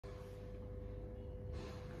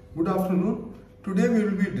Good afternoon. Today we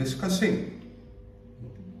will be discussing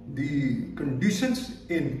the conditions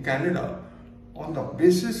in Canada on the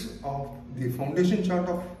basis of the foundation chart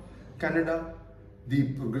of Canada, the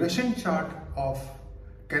progression chart of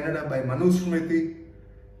Canada by Manu Smriti,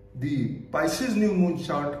 the Pisces new moon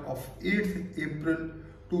chart of 8th April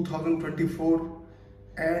 2024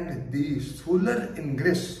 and the solar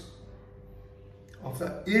ingress of the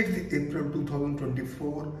 8th April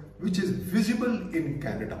 2024, which is visible in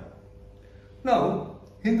Canada. Now,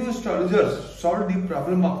 Hindu astrologers solved the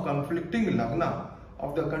problem of conflicting Lagna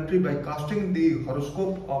of the country by casting the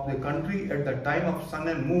horoscope of the country at the time of sun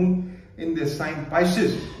and moon in the sign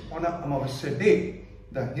Pisces on a Amavasya day.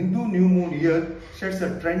 The Hindu new moon year sets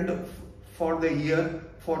a trend for the year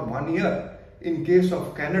for 1 year. In case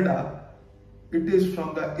of Canada, it is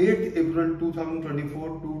from the 8th April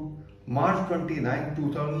 2024 to March 29,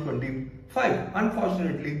 2025.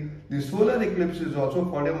 Unfortunately, the solar eclipse is also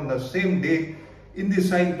falling on the same day in the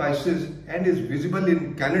sign Pisces and is visible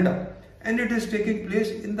in Canada, and it is taking place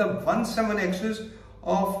in the 1/7 axis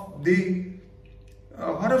of the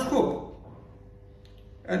horoscope.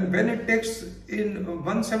 And when it takes in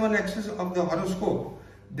 1/7 axis of the horoscope,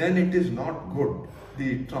 then it is not good.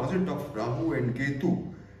 The transit of Rahu and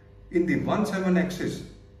Ketu in the 1/7 axis,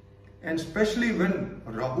 and especially when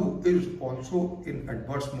Rahu is also in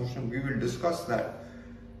adverse motion, we will discuss that.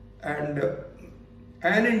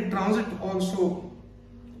 And in transit also,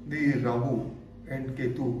 the Rahu and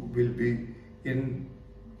Ketu will be in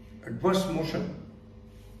adverse motion.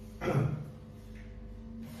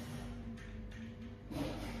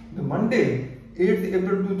 The Monday, 8th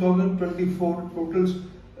April 2024, total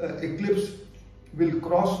eclipse will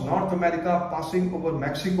cross North America, passing over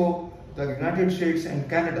Mexico, the United States and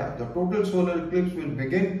Canada. The total solar eclipse will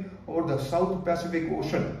begin over the South Pacific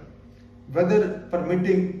Ocean. Weather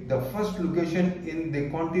permitting, the first location in the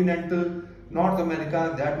continental North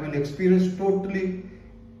America that will experience totally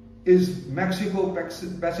is Mexico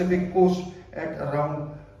Pacific coast at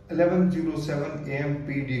around 11:07 AM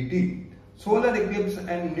PDT. Solar eclipse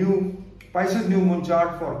and new Pisces new moon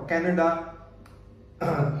chart for Canada.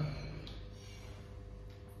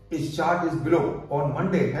 Its chart is below. On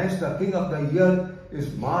Monday, hence the king of the year is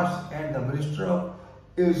Mars and the minister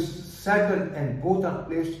is Saturn, and both are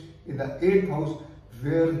placed in the 8th house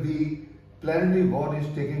where the planetary war is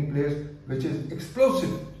taking place, which is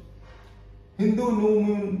explosive. Hindu new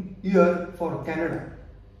moon year for Canada.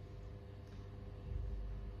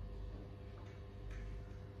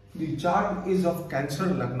 The chart is of Cancer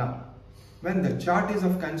Lagna. When the chart is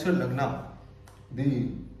of Cancer Lagna,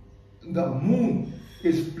 the moon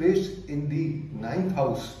is placed in the 9th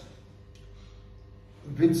house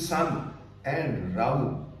with Sun and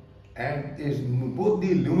Rahu, and is both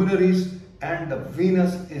the luminaries and the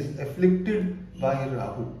Venus is afflicted by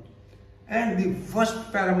Rahu. And the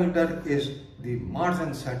first parameter is the Mars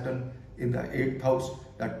and Saturn in the 8th house,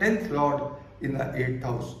 the 10th lord in the 8th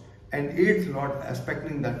house, and 8th lord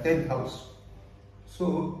aspecting the 10th house.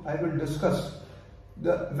 So I will discuss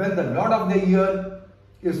when the lord of the year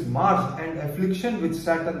is Mars and affliction with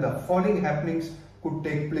Saturn, the following happenings could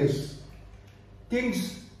take place.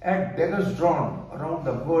 Kings at daggers drawn around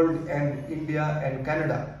the world and India and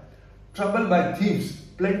Canada. Trouble by thieves,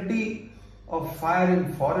 plenty of fire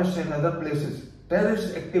in forests and other places.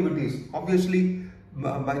 Terrorist activities, obviously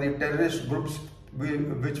by the terrorist groups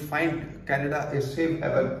which find Canada a safe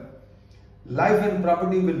haven. Life and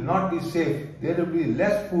property will not be safe. There will be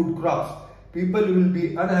less food crops. People will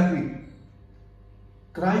be unhappy.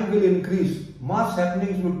 Crime will increase. Mass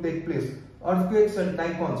happenings will take place. Earthquakes and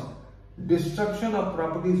typhoons. Destruction of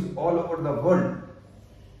properties all over the world.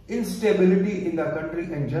 Instability in the country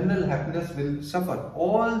and general happiness will suffer.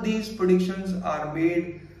 All these predictions are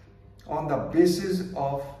made on the basis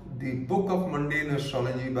of the Book of Mundane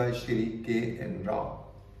Astrology by Shri K.N. Rao.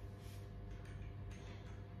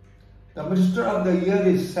 The minister of the year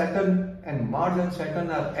is Saturn, and Mars and Saturn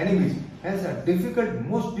are enemies. Hence a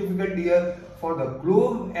most difficult year for the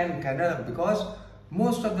globe and Canada, because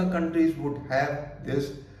most of the countries would have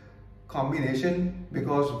this combination,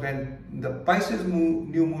 because when the Pisces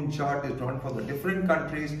new moon chart is drawn for the different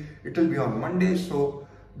countries, it will be on Monday, so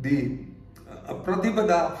the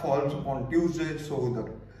Pratipada falls on Tuesday, so the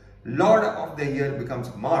lord of the year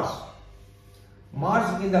becomes Mars.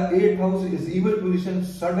 Mars in the 8th house is evil position,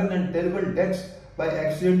 sudden and terrible deaths by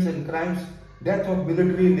accidents and crimes, death of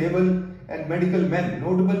military, naval and medical men,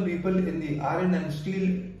 notable people in the iron and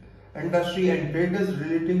steel industry and traders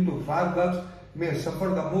relating to fireworks may suffer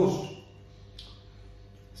the most.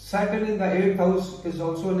 Saturn in the 8th house is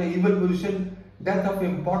also in an evil position, death of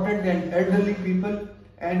important and elderly people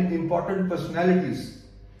and important personalities.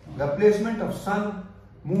 The placement of Sun,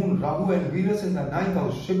 Moon, Rahu and Venus in the 9th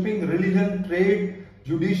house, shipping, religion, trade,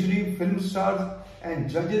 judiciary, film stars and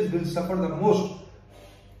judges will suffer the most.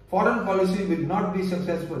 Foreign policy will not be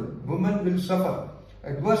successful. Women will suffer.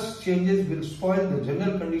 Adverse changes will spoil the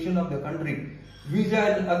general condition of the country.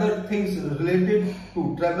 Visa and other things related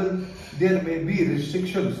to travel, there may be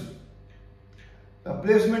restrictions. The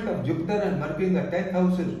placement of Jupiter and Mercury in the 10th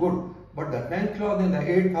house is good, but the 10th lord in the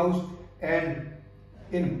 8th house and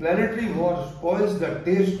in planetary war spoils the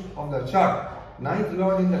taste of the chart. 9th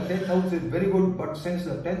lord in the 10th house is very good, but since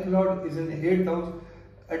the 10th lord is in the 8th house,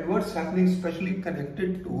 adverse happenings especially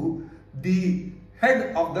connected to the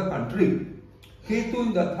head of the country. Ketu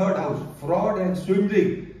in the 3rd house, fraud and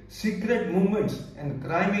swindling, secret movements and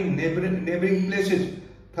crime in neighboring places.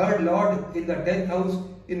 3rd lord in the 10th house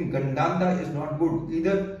in Gandanta is not good.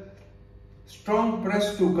 Either strong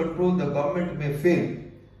press to control the government may fail.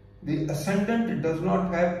 The ascendant does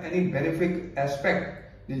not have any benefic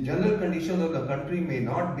aspect. The general conditions of the country may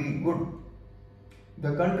not be good.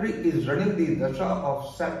 The country is running the dasha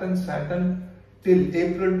of Saturn till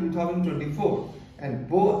April 2024,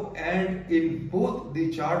 and in both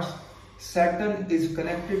the charts, Saturn is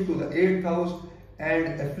connected to the 8th house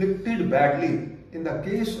and afflicted badly. In the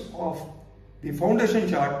case of the foundation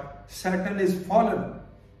chart, Saturn is fallen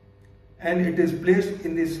and it is placed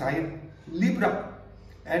in the sign Libra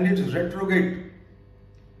and it is retrograde.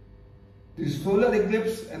 The solar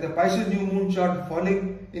eclipse and the Pisces new moon chart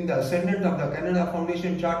falling in the ascendant of the Canada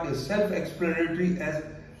foundation chart is self-explanatory as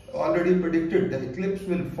already predicted. The eclipse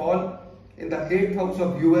will fall in the 8th house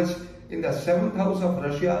of US, in the 7th house of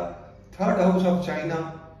Russia, 3rd house of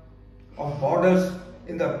China, of borders,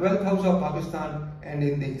 in the 12th house of Pakistan and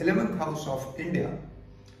in the 11th house of India.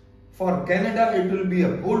 For Canada, it will be a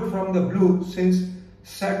bolt from the blue since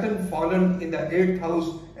Saturn fallen in the 8th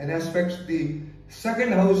house and aspects the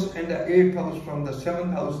 2nd house and the 8th house from the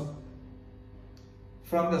 7th house.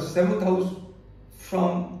 From the 7th house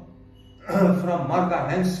from Marka,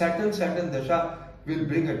 hence Saturn Dasha will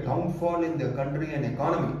bring a downfall in the country and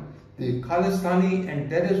economy. The Khalistani and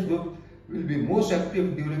terrorist group will be most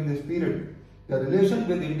active during this period. The relation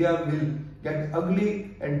with India will get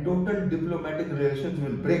ugly and total diplomatic relations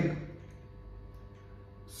will break.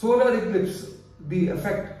 Solar eclipse, the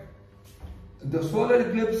effect. The solar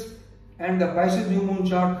eclipse and the Pisces new moon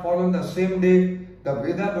chart fall on the same day. The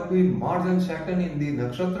Veda between Mars and Saturn in the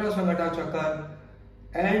Nakshatra Sangata Chakra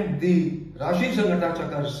and the Rashi Sangata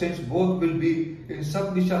Chakra, since both will be in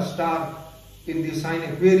Sapdisha star in the sign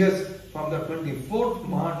Aquarius from the 24th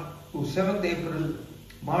March to 7th April.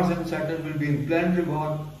 Mars and Saturn will be in planetary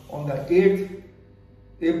war on the 8th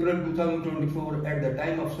April 2024 at the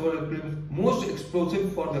time of solar eclipse, most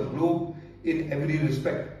explosive for the globe in every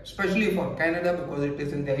respect, especially for Canada because it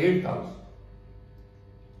is in the 8th house.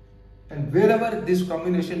 And wherever this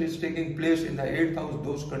combination is taking place in the 8th house,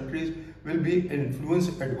 those countries will be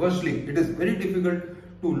influenced adversely. It is very difficult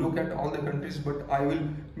to look at all the countries, but I will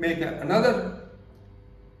make another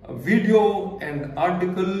video and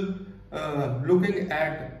article looking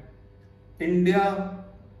at India.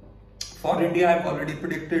 For India, I have already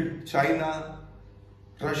predicted China,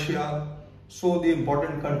 Russia, so the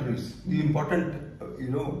important countries, the important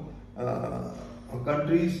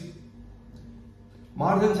countries.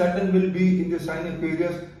 Mars and Saturn will be in the sign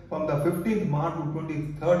Aquarius from the 15th March to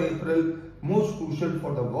 23rd April, most crucial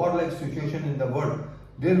for the warlike situation in the world.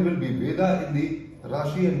 There will be Veda in the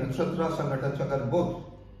Rashi and Nakshatra Sangata Chakra both.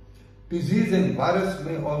 Disease and virus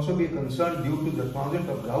may also be concerned due to the transit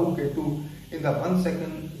of Rahu Ketu in the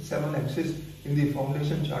 1-7 axis in the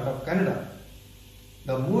foundation chart of Canada.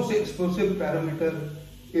 The most explosive parameter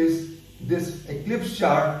is this eclipse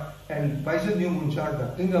chart and Pisces new moon chart.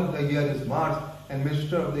 The king of the year is Mars and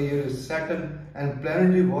minister of the year is Saturn, and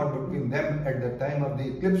planetary war between them at the time of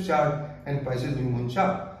the eclipse chart and Pisces new moon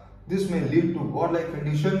chart. This may lead to warlike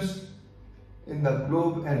conditions in the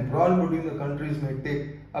globe and brawl between the countries may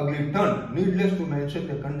take ugly turn. Needless to mention,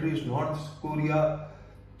 the countries North Korea,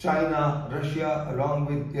 China, Russia along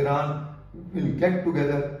with Iran will get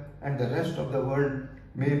together and the rest of the world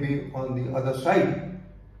may be on the other side.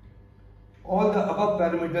 All the above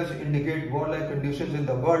parameters indicate warlike conditions in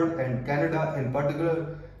the world and Canada in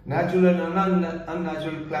particular, natural and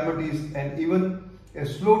unnatural calamities and even a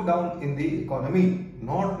slowdown in the economy.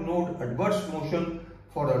 North Node adverse motion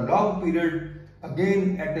for a long period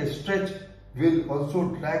again at a stretch will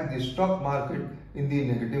also drag the stock market in the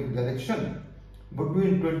negative direction.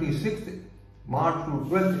 Between 26th March to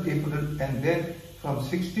 12th April and then from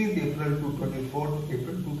 16th April to 24th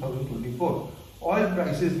April 2024. Oil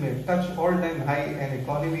prices may touch all-time high and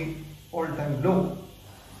economy all-time low.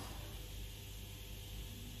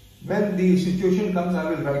 when the situation comes, I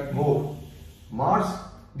will write more. Mars,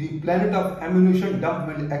 the planet of ammunition dump,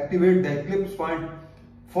 will activate the eclipse point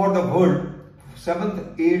for the world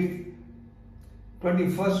 7th, 8th,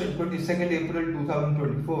 21st and 22nd April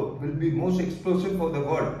 2024 will be most explosive for the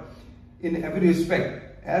world in every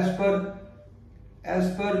respect. As per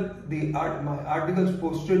my articles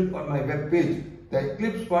posted on my web page, the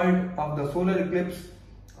eclipse point of the solar eclipse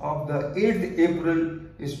of the 8th April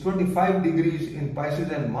is 25 degrees in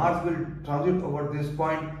Pisces, and Mars will transit over this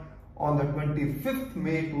point on the 25th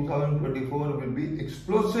May 2024 will be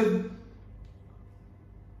explosive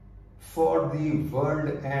for the world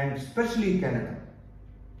and especially Canada.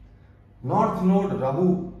 North Node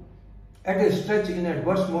Rahu at a stretch in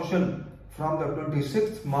adverse motion from the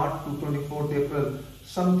 26th March to 24th April,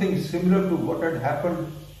 something similar to what had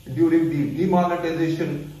happened during the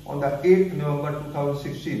demonetization on the 8th November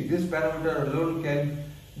 2016. This parameter alone can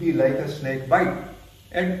be like a snake bite.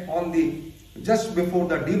 And on the just before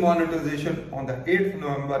the demonetization on the 8th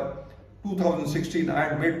November 2016, I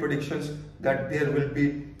had made predictions that there will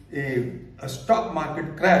be a stock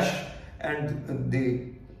market crash, and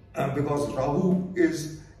because Rahu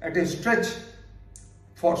is at a stretch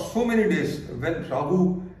for so many days. When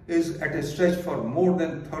Rahu is at a stretch for more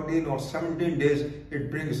than 13 or 17 days,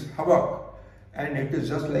 it brings havoc, and it is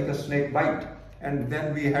just like a snake bite. And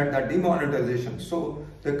then we had the demonetization. So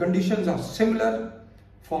the conditions are similar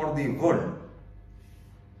for the world.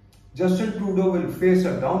 Justin Trudeau will face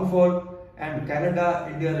a downfall, and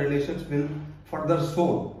Canada-India relations will further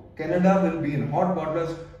soar. Canada will be in hot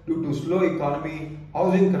waters due to slow economy,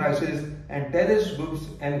 housing crisis, and terrorist groups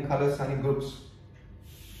and Khalistani groups.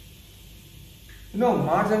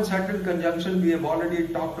 Mars and Saturn conjunction, we have already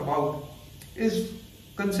talked about, is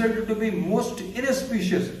considered to be most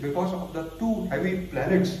inauspicious because of the two heavy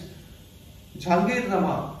planets. Jahangir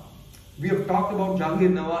Nama, we have talked about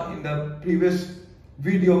Jahangir Nama in the previous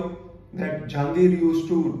video, that Jahangir used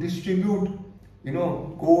to distribute,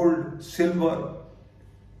 gold, silver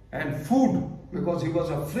and food because he was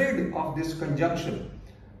afraid of this conjunction.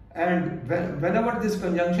 And whenever this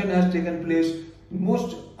conjunction has taken place,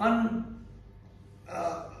 most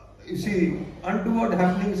untoward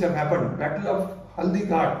happenings have happened. Battle of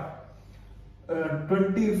Haldighat,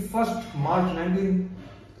 21st March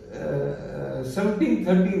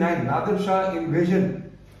 1739, Nadir Shah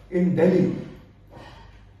invasion in Delhi,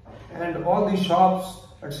 and all the shops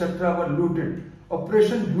etc. were looted.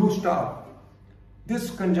 Operation Blue Star.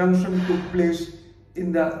 This conjunction took place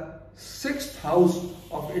in the 6th house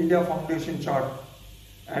of India Foundation chart,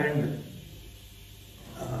 and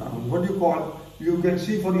you can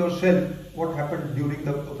see for yourself what happened during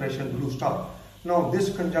the Operation Blue Star. Now this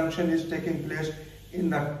conjunction is taking place in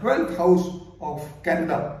the 12th house of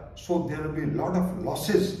Canada, so there will be a lot of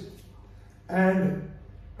losses and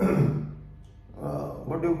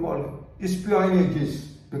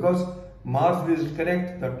espionages, because Mars will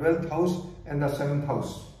connect the 12th house and the 7th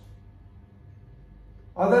house.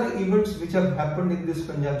 Other events which have happened in this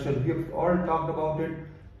conjunction, we have all talked about it.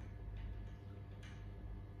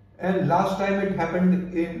 And last time it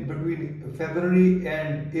happened in between February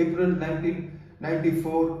and April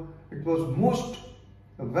 1994. It was most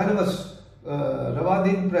venomous.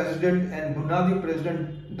 Rawadi president and Bunadi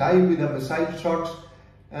president died with a missile shots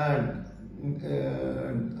and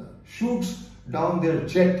shoots down their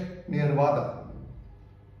jet near Wada.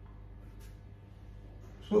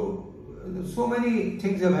 So many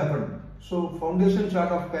things have happened. So foundation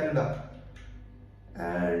chart of Canada,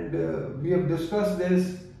 and we have discussed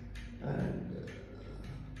this, and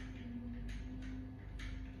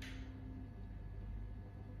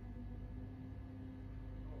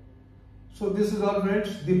so this is all,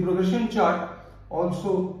 friends. The progression chart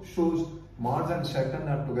also shows Mars and Saturn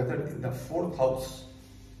are together in the 4th house,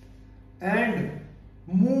 and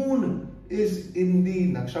Moon is in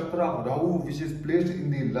the nakshatra of Rahu, which is placed in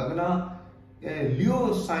the Lagna.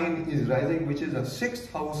 Leo sign is rising, which is the 6th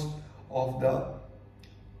house of the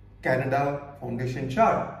Canada foundation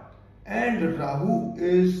chart. And Rahu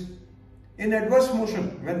is in adverse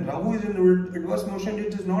motion. When Rahu is in adverse motion,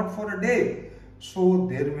 it is not for a day. So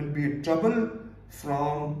there will be trouble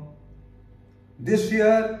from this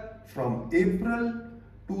year, from April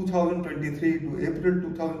 2023 to April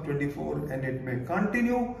 2024, and it may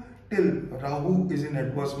continue till Rahu is in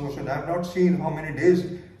adverse motion. I have not seen how many days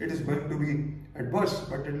it is going to be adverse,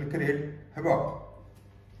 but it will create havoc.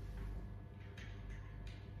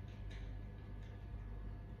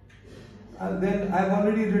 Then I have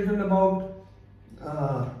already written about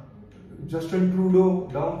Justin Trudeau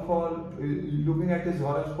downfall, looking at his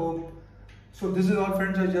horoscope. So this is all,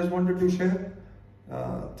 friends, I just wanted to share.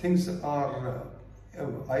 Things are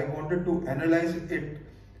I wanted to analyze it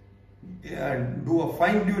and do a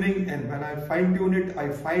fine tuning, and when I fine tune it, I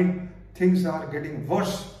find things are getting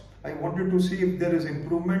worse. I wanted to see if there is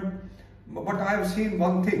improvement, but I have seen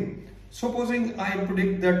one thing. Supposing I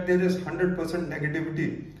predict that there is 100%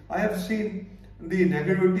 negativity, I have seen the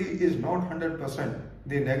negativity is not 100%.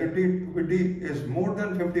 The negativity is more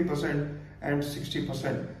than 50% and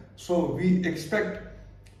 60%. So we expect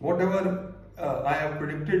whatever I have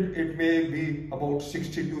predicted, it may be about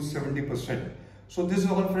 60 to 70%. So this is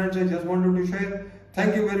all, friends, I just wanted to share.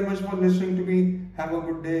 Thank you very much for listening to me. Have a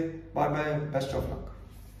good day. Bye bye. Best of luck.